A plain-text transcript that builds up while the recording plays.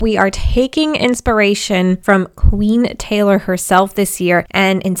We are taking inspiration from Queen Taylor herself this year,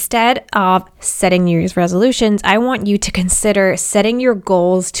 and instead of setting New Year's resolutions, I want you to consider setting your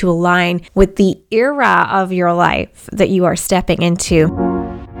goals to align with the era of your life that you are stepping into.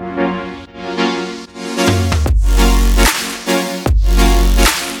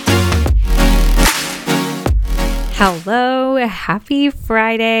 Hello, happy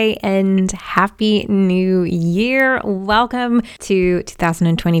Friday and happy new year. Welcome to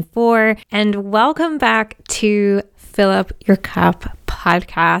 2024 and welcome back to Fill Up Your Cup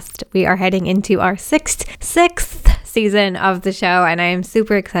podcast. We are heading into our sixth season of the show, and I am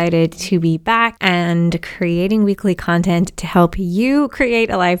super excited to be back and creating weekly content to help you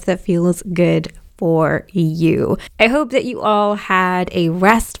create a life that feels good for you. I hope that you all had a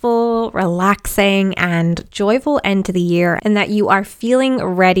restful, relaxing, and joyful end to the year, and that you are feeling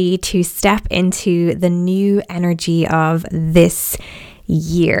ready to step into the new energy of this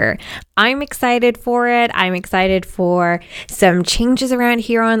year. I'm excited for it. I'm excited for some changes around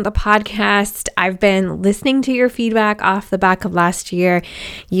here on the podcast. I've been listening to your feedback off the back of last year.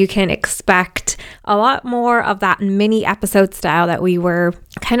 You can expect a lot more of that mini episode style that we were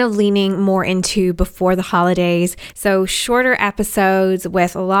kind of leaning more into before the holidays. So shorter episodes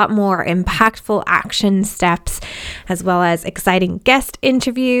with a lot more impactful action steps, as well as exciting guest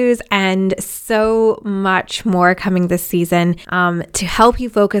interviews and so much more coming this season to help you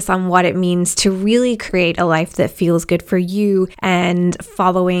focus on what it means to really create a life that feels good for you and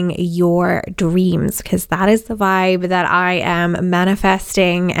following your dreams, because that is the vibe that I am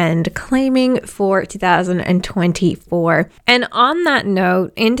manifesting and claiming for 2024. And on that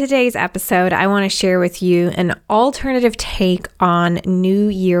note, in today's episode, I want to share with you an alternative take on New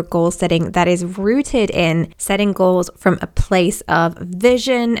Year goal setting that is rooted in setting goals from a place of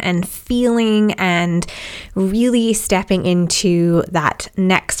vision and feeling and really stepping into that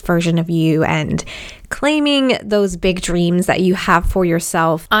next version of you and claiming those big dreams that you have for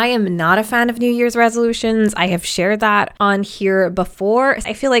yourself. I am not a fan of New Year's resolutions. I have shared that on here before.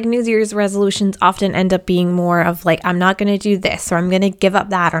 I feel like New Year's resolutions often end up being more of like, I'm not going to do this, or I'm going to give up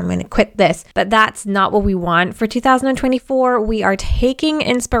that, or I'm going to quit this. But that's not what we want for 2024. We are taking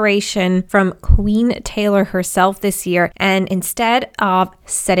inspiration from Queen Taylor herself this year. And instead of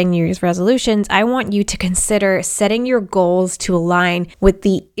setting New Year's resolutions, I want you to consider setting your goals to align with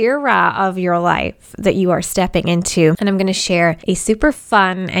the era of your life that you are stepping into. And I'm going to share a super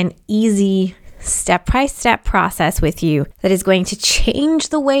fun and easy step-by-step process with you that is going to change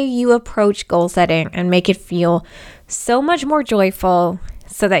the way you approach goal setting and make it feel so much more joyful,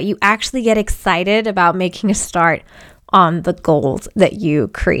 so that you actually get excited about making a start on the goals that you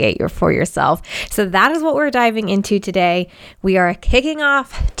create for yourself. So that is what we're diving into today. We are kicking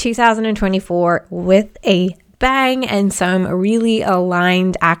off 2024 with a bang and some really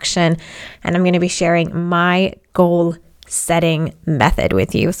aligned action. And I'm going to be sharing my goal setting method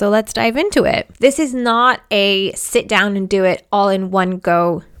with you. So let's dive into it. This is not a sit down and do it all in one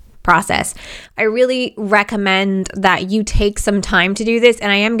go process. I really recommend that you take some time to do this,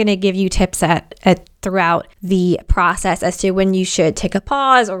 and I am going to give you tips throughout the process as to when you should take a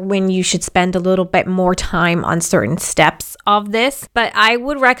pause or when you should spend a little bit more time on certain steps of this. But I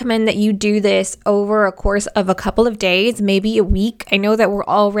would recommend that you do this over a course of a couple of days, maybe a week. I know that we're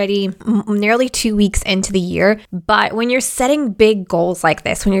already nearly 2 weeks into the year, but when you're setting big goals like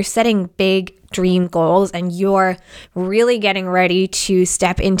this, when you're setting big dream goals and you're really getting ready to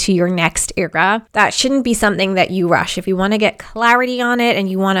step into your next era, that shouldn't be something that you rush. If you want to get clarity on it and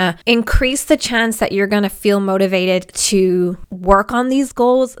you want to increase the chance that you're going to feel motivated to work on these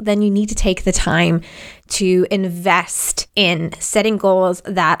goals, then you need to take the time to invest in setting goals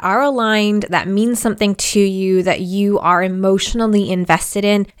that are aligned, that mean something to you, that you are emotionally invested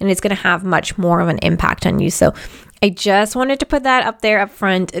in, and it's going to have much more of an impact on you. So I just wanted to put that up there up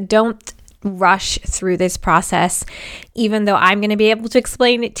front. Don't rush through this process. Even though I'm going to be able to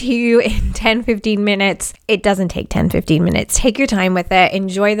explain it to you in 10-15 minutes, it doesn't take 10-15 minutes. Take your time with it.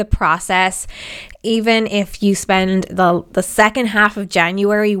 Enjoy the process. Even if you spend the second half of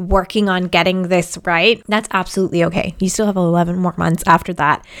January working on getting this right, that's absolutely okay. You still have 11 more months after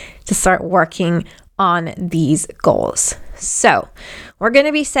that to start working on these goals. So we're going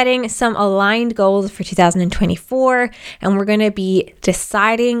to be setting some aligned goals for 2024, and we're going to be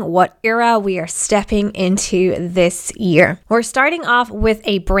deciding what era we are stepping into this year. We're starting off with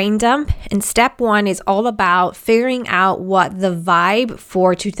a brain dump, and step one is all about figuring out what the vibe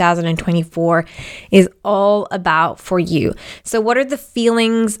for 2024 is all about for you. So what are the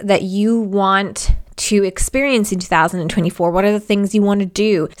feelings that you want to experience in 2024? What are the things you want to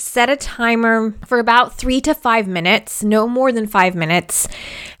do? Set a timer for about 3 to 5 minutes, no more than 5 minutes,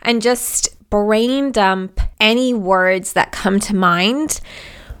 and just brain dump any words that come to mind.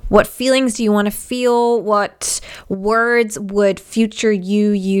 What feelings do you want to feel? What words would future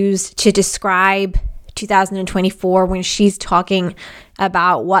you use to describe 2024 when she's talking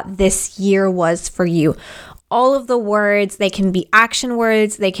about what this year was for you? All of the words, they can be action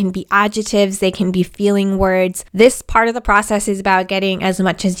words, they can be adjectives, they can be feeling words. This part of the process is about getting as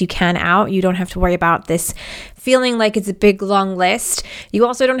much as you can out. You don't have to worry about this feeling like it's a big long list. You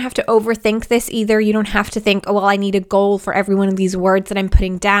also don't have to overthink this either. You don't have to think, oh, well, I need a goal for every one of these words that I'm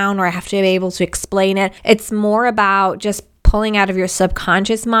putting down, or I have to be able to explain it. It's more about just pulling out of your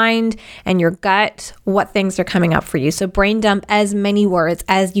subconscious mind and your gut what things are coming up for you. So brain dump as many words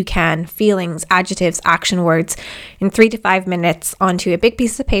as you can, feelings, adjectives, action words, in 3 to 5 minutes onto a big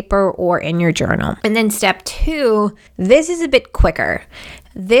piece of paper or in your journal. And then step 2, this is a bit quicker.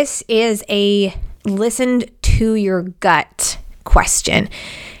 This is a listen to your gut question.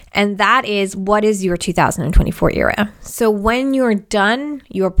 And that is, what is your 2024 era? So when you're done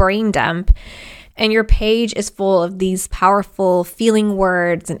your brain dump, and your page is full of these powerful feeling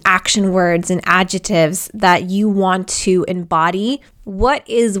words and action words and adjectives that you want to embody, what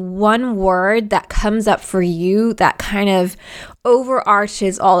is one word that comes up for you that kind of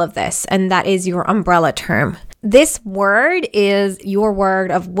overarches all of this? And that is your umbrella term. This word is your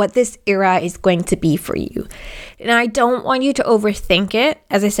word of what this era is going to be for you. And I don't want you to overthink it.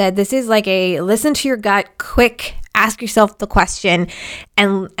 As I said, this is like a listen to your gut, quick, ask yourself the question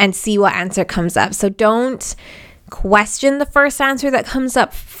and see what answer comes up. So don't question the first answer that comes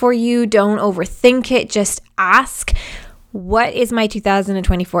up for you. Don't overthink it. Just ask, what is my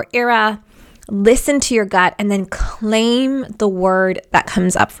 2024 era? Listen to your gut and then claim the word that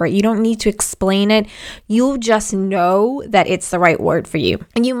comes up for it. You don't need to explain it. You'll just know that it's the right word for you.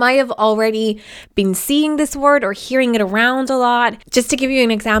 And you might have already been seeing this word or hearing it around a lot. Just to give you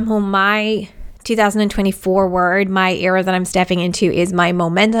an example, my 2024 word, my era that I'm stepping into, is my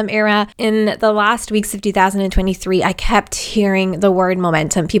momentum era. In the last weeks of 2023, I kept hearing the word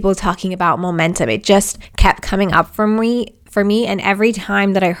momentum, people talking about momentum. It just kept coming up for me. And every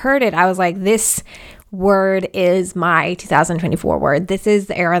time that I heard it, I was like, this word is my 2024 word. This is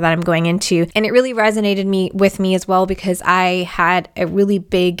the era that I'm going into. And it really resonated with me as well, because I had a really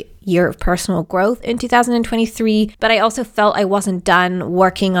big year of personal growth in 2023, but I also felt I wasn't done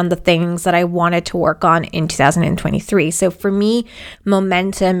working on the things that I wanted to work on in 2023. So for me,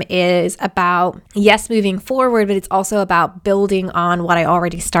 momentum is about, yes, moving forward, but it's also about building on what I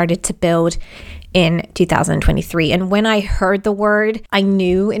already started to build in 2023. And when I heard the word, I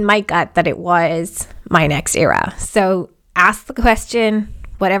knew in my gut that it was my next era. So ask the question,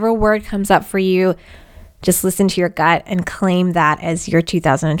 whatever word comes up for you, just listen to your gut and claim that as your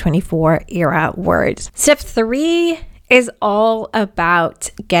 2024 era word. Step 3 is all about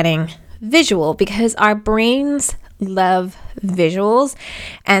getting visual, because our brains love visuals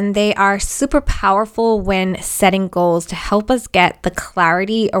and they are super powerful when setting goals to help us get the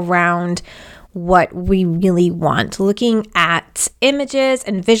clarity around what we really want. Looking at images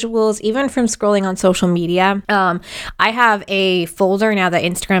and visuals, even from scrolling on social media. I have a folder now that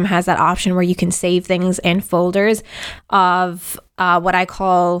Instagram has that option where you can save things in folders of what I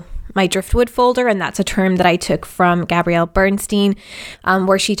call my driftwood folder. And that's a term that I took from Gabrielle Bernstein,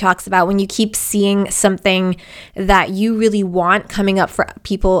 where she talks about when you keep seeing something that you really want coming up for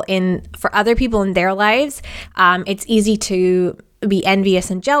other people in their lives, it's easy to be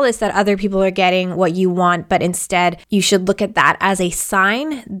envious and jealous that other people are getting what you want, but instead you should look at that as a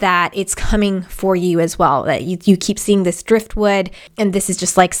sign that it's coming for you as well, that you keep seeing this driftwood. And this is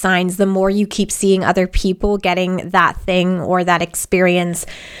just like signs. The more you keep seeing other people getting that thing or that experience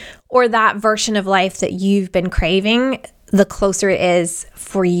or that version of life that you've been craving, the closer it is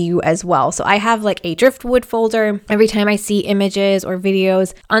for you as well. So I have like a driftwood folder. Every time I see images or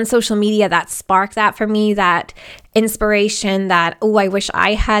videos on social media that spark that for me, that inspiration, that, oh, I wish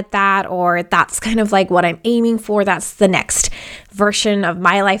I had that, or that's kind of like what I'm aiming for, that's the next version of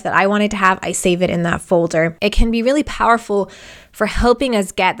my life that I wanted to have, I save it in that folder. It can be really powerful for helping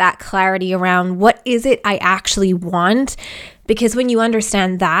us get that clarity around what is it I actually want, because when you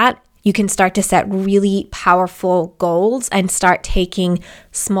understand that, you can start to set really powerful goals and start taking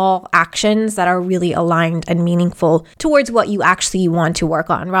small actions that are really aligned and meaningful towards what you actually want to work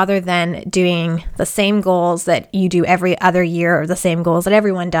on, rather than doing the same goals that you do every other year or the same goals that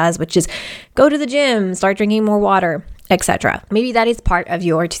everyone does, which is go to the gym, start drinking more water. etc. Maybe that is part of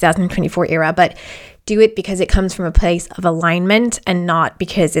your 2024 era, but do it because it comes from a place of alignment and not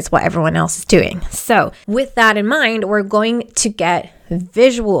because it's what everyone else is doing. So with that in mind, we're going to get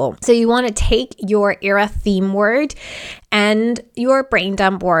visual. So you want to take your era theme word and your brain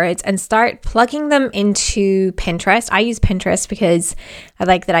dump words and start plugging them into Pinterest. I use Pinterest because I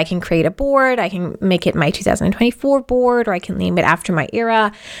like that I can create a board. I can make it my 2024 board, or I can name it after my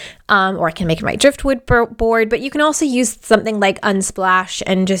era, or I can make it my Driftwood board. But you can also use something like Unsplash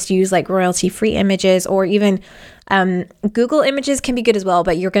and just use like royalty-free images, or even Google Images can be good as well,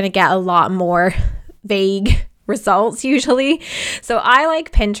 but you're going to get a lot more vague results usually. So I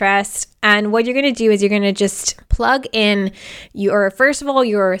like Pinterest, and what you're going to do is you're going to just plug in first of all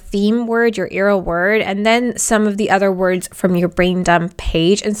your theme word, your era word, and then some of the other words from your brain dump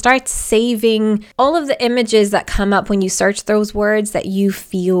page, and start saving all of the images that come up when you search those words that you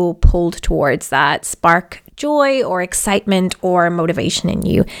feel pulled towards, that spark joy or excitement or motivation in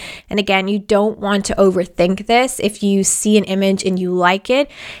you. And again, you don't want to overthink this. If you see an image and you like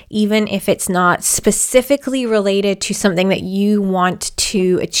it, even if it's not specifically related to something that you want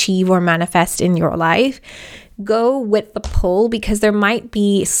to achieve or manifest in your life, go with the pull, because there might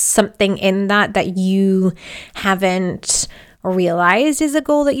be something in that you haven't realized is a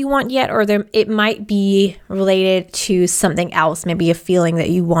goal that you want yet, or it might be related to something else, maybe a feeling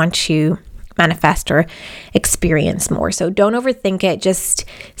that you want to manifest or experience more. So don't overthink it. Just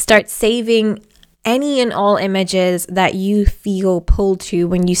start saving any and all images that you feel pulled to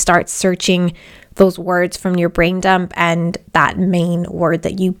when you start searching those words from your brain dump and that main word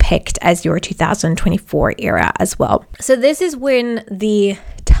that you picked as your 2024 era as well. So this is when the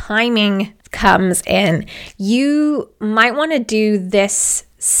timing comes in. You might want to do this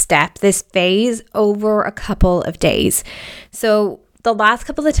step, this phase, over a couple of days. So the last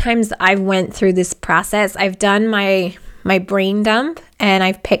couple of times I went through this process, I've done my brain dump and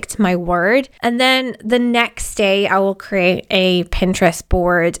I've picked my word. And then the next day I will create a Pinterest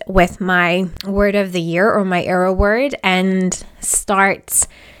board with my word of the year or my era word and start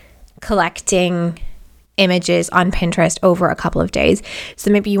collecting images on Pinterest over a couple of days. So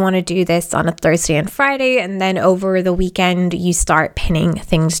maybe you want to do this on a Thursday and Friday, and then over the weekend you start pinning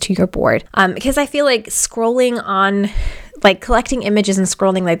things to your board. Because I feel like scrolling on, like collecting images and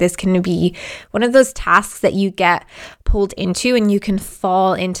scrolling like this can be one of those tasks that you get pulled into, and you can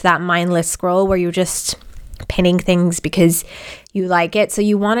fall into that mindless scroll where you're just pinning things because you like it. So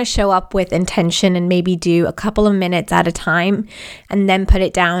you want to show up with intention and maybe do a couple of minutes at a time and then put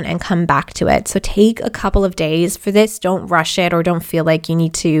it down and come back to it. So take a couple of days for this. Don't rush it, or don't feel like you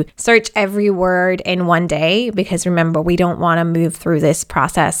need to search every word in one day, because remember, we don't want to move through this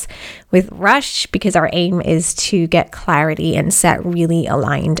process with rush, because our aim is to get clarity and set really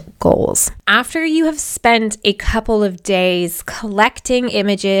aligned goals. After you have spent a couple of days collecting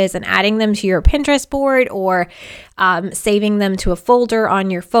images and adding them to your Pinterest board, or saving them to a folder on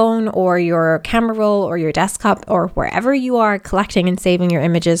your phone or your camera roll or your desktop or wherever you are collecting and saving your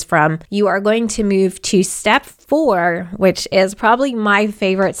images from, you are going to move to step 4, which is probably my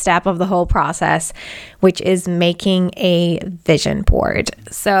favorite step of the whole process, which is making a vision board.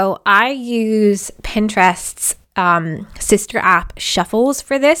 So I use Pinterest's sister app Shuffles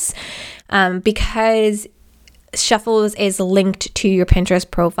for this, because Shuffles is linked to your Pinterest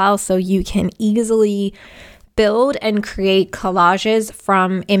profile, so you can easily build and create collages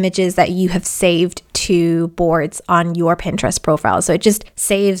from images that you have saved to boards on your Pinterest profile. So it just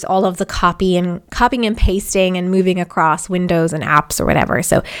saves all of the copying and pasting and moving across windows and apps or whatever.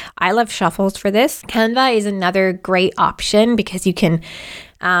 So I love Shuffles for this. Canva is another great option because you can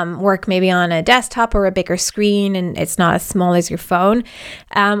work maybe on a desktop or a bigger screen and it's not as small as your phone.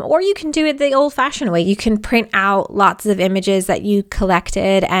 Or you can do it the old-fashioned way. You can print out lots of images that you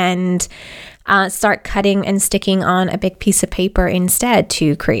collected and start cutting and sticking on a big piece of paper instead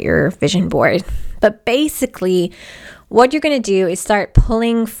to create your vision board. But basically, what you're going to do is start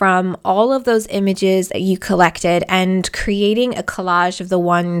pulling from all of those images that you collected and creating a collage of the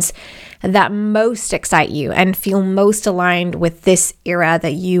ones that most excite you and feel most aligned with this era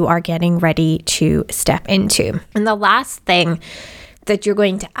that you are getting ready to step into. And the last thing that you're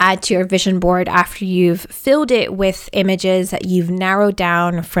going to add to your vision board after you've filled it with images that you've narrowed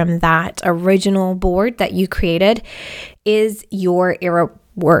down from that original board that you created is your era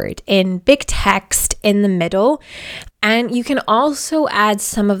word in big text in the middle. And you can also add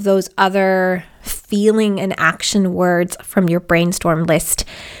some of those other feeling and action words from your brainstorm list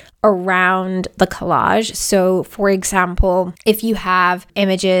around the collage. So for example, if you have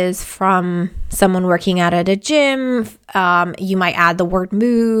images from someone working out at a gym, you might add the word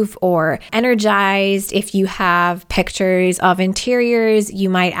move or energized. If you have pictures of interiors, you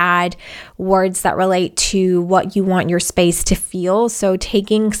might add words that relate to what you want your space to feel. So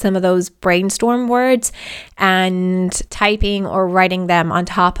taking some of those brainstorm words and typing or writing them on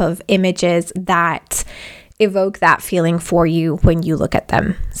top of images that evoke that feeling for you when you look at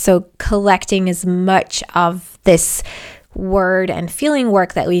them. So collecting as much of this word and feeling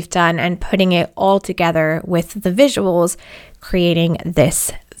work that we've done and putting it all together with the visuals, creating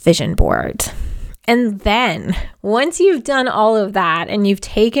this vision board. And then once you've done all of that and you've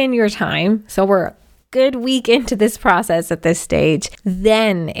taken your time, so we're a good week into this process at this stage,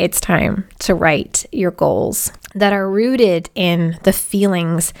 then it's time to write your goals that are rooted in the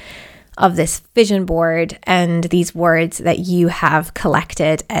feelings of this vision board and these words that you have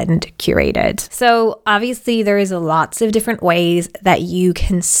collected and curated. So obviously there is lots of different ways that you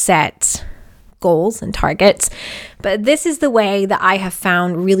can set goals and targets, but this is the way that I have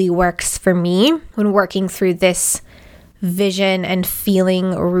found really works for me when working through this vision and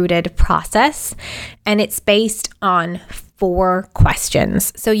feeling rooted process. And it's based on 4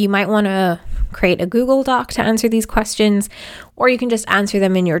 questions. So you might want to create a Google Doc to answer these questions, or you can just answer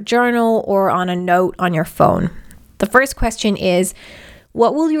them in your journal or on a note on your phone. The first question is,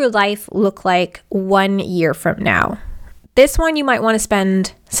 what will your life look like 1 year from now? This one you might want to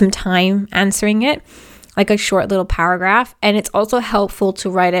spend some time answering it, like a short little paragraph, and it's also helpful to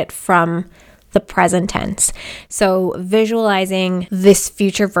write it from the present tense. So visualizing this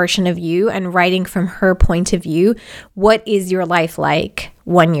future version of you and writing from her point of view, what is your life like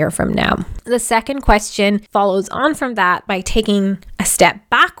 1 year from now? The second question follows on from that by taking a step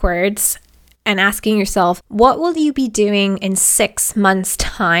backwards and asking yourself, what will you be doing in 6 months'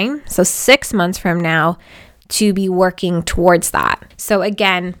 time? So 6 months from now, to be working towards that. So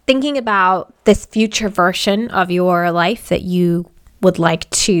again, thinking about this future version of your life that you would like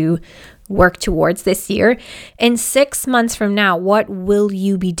to work towards this year. In 6 months from now, what will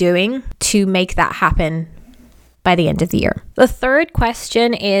you be doing to make that happen by the end of the year? The third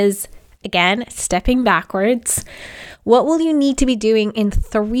question is, again, stepping backwards. What will you need to be doing in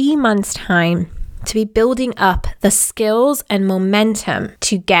 3 months' time to be building up the skills and momentum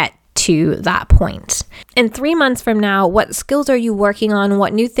to get to that point? In 3 months from now, what skills are you working on?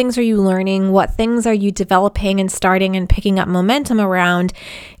 What new things are you learning? What things are you developing and starting and picking up momentum around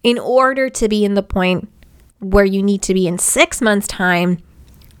in order to be in the point where you need to be in 6 months' time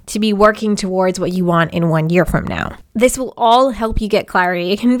to be working towards what you want in 1 year from now? This will all help you get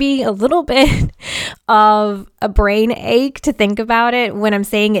clarity. It can be a little bit of a brain ache to think about it. When I'm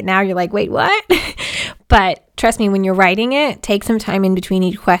saying it now, you're like, wait, what? But trust me, when you're writing it, take some time in between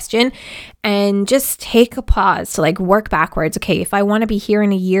each question and just take a pause to work backwards. Okay, if I want to be here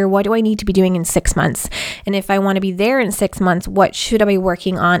in a year, what do I need to be doing in 6 months? And if I want to be there in 6 months, what should I be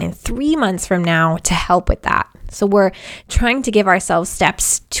working on in 3 months from now to help with that? So we're trying to give ourselves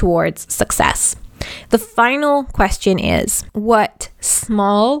steps towards success. The final question is, what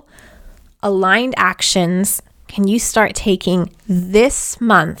small aligned actions can you start taking this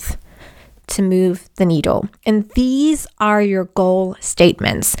month to move the needle? And these are your goal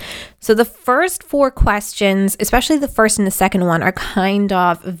statements. So the first 4 questions, especially the first and the second one, are kind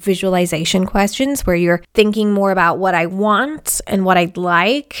of visualization questions where you're thinking more about what I want and what I'd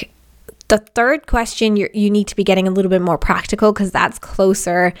like. The third question, you need to be getting a little bit more practical because that's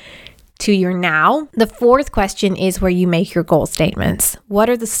closer to your now. The fourth question is where you make your goal statements. What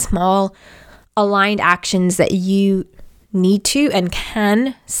are the small aligned actions that you need to and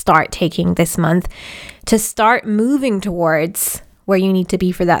can start taking this month to start moving towards where you need to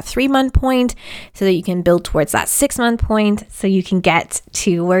be for that 3 month point so that you can build towards that 6 month point so you can get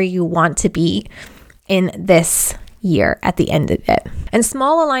to where you want to be in this year at the end of it. And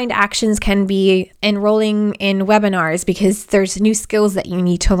small aligned actions can be enrolling in webinars because there's new skills that you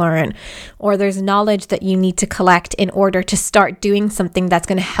need to learn, or there's knowledge that you need to collect in order to start doing something that's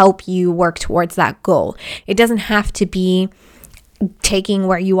going to help you work towards that goal. It doesn't have to be taking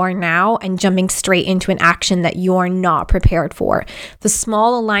where you are now and jumping straight into an action that you are not prepared for. The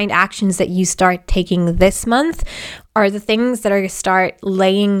small aligned actions that you start taking this month are the things that are going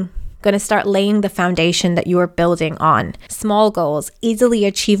to start laying the foundation that you are building on. Small goals, easily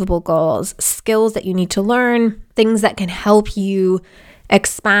achievable goals, skills that you need to learn, things that can help you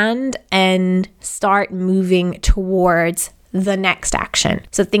expand and start moving towards the next action.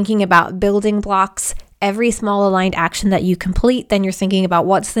 So thinking about building blocks every small aligned action that you complete, then you're thinking about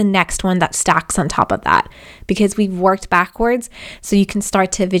what's the next one that stacks on top of that. Because we've worked backwards, so you can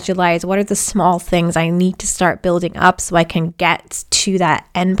start to visualize what are the small things I need to start building up so I can get to that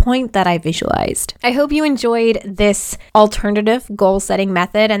endpoint that I visualized. I hope you enjoyed this alternative goal setting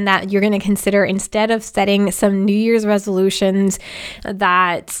method and that you're going to consider, instead of setting some New Year's resolutions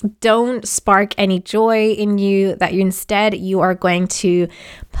that don't spark any joy in you, that you are going to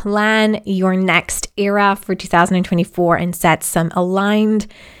plan your next era for 2024 and set some aligned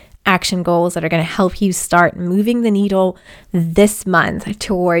action goals that are going to help you start moving the needle this month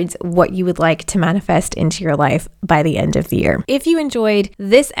towards what you would like to manifest into your life by the end of the year. If you enjoyed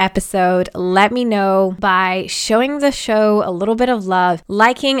this episode, let me know by showing the show a little bit of love,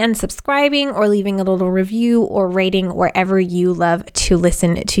 liking and subscribing, or leaving a little review or rating wherever you love to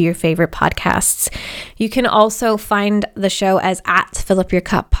listen to your favorite podcasts. You can also find the show as at Fill Up Your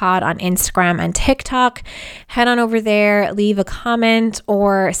Cup Pod on Instagram and TikTok. Head on over there, leave a comment,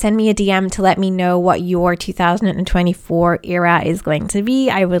 or send me a DM to let me know what your 2024 era is going to be.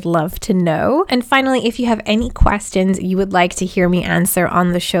 I would love to know. And finally, if you have any questions you would like to hear me answer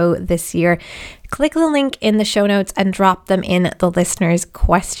on the show this year, click the link in the show notes and drop them in the listener's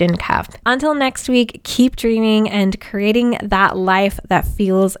question cup. Until next week, keep dreaming and creating that life that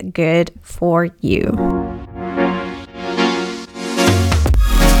feels good for you.